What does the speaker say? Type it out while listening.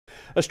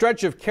A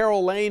stretch of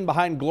Carroll Lane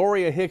behind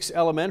Gloria Hicks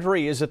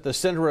Elementary is at the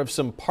center of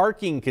some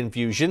parking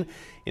confusion.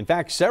 In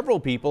fact, several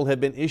people have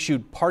been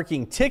issued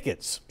parking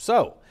tickets.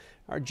 So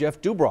our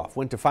Jeff Dubroff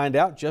went to find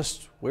out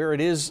just where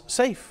it is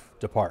safe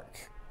to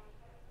park.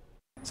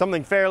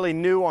 Something fairly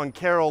new on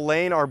Carroll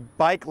Lane are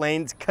bike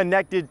lanes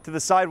connected to the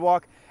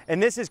sidewalk,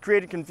 and this has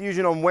created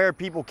confusion on where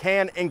people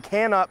can and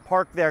cannot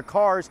park their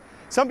cars.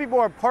 Some people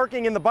are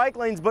parking in the bike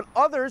lanes, but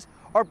others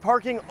are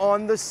parking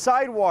on the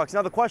sidewalks.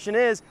 Now the question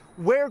is,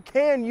 where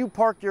can you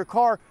park your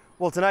car?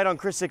 Well, tonight on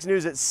Chris 6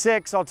 News at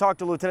 6, I'll talk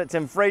to Lieutenant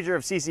Tim Frazier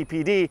of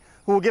CCPD,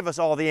 who will give us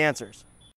all the answers.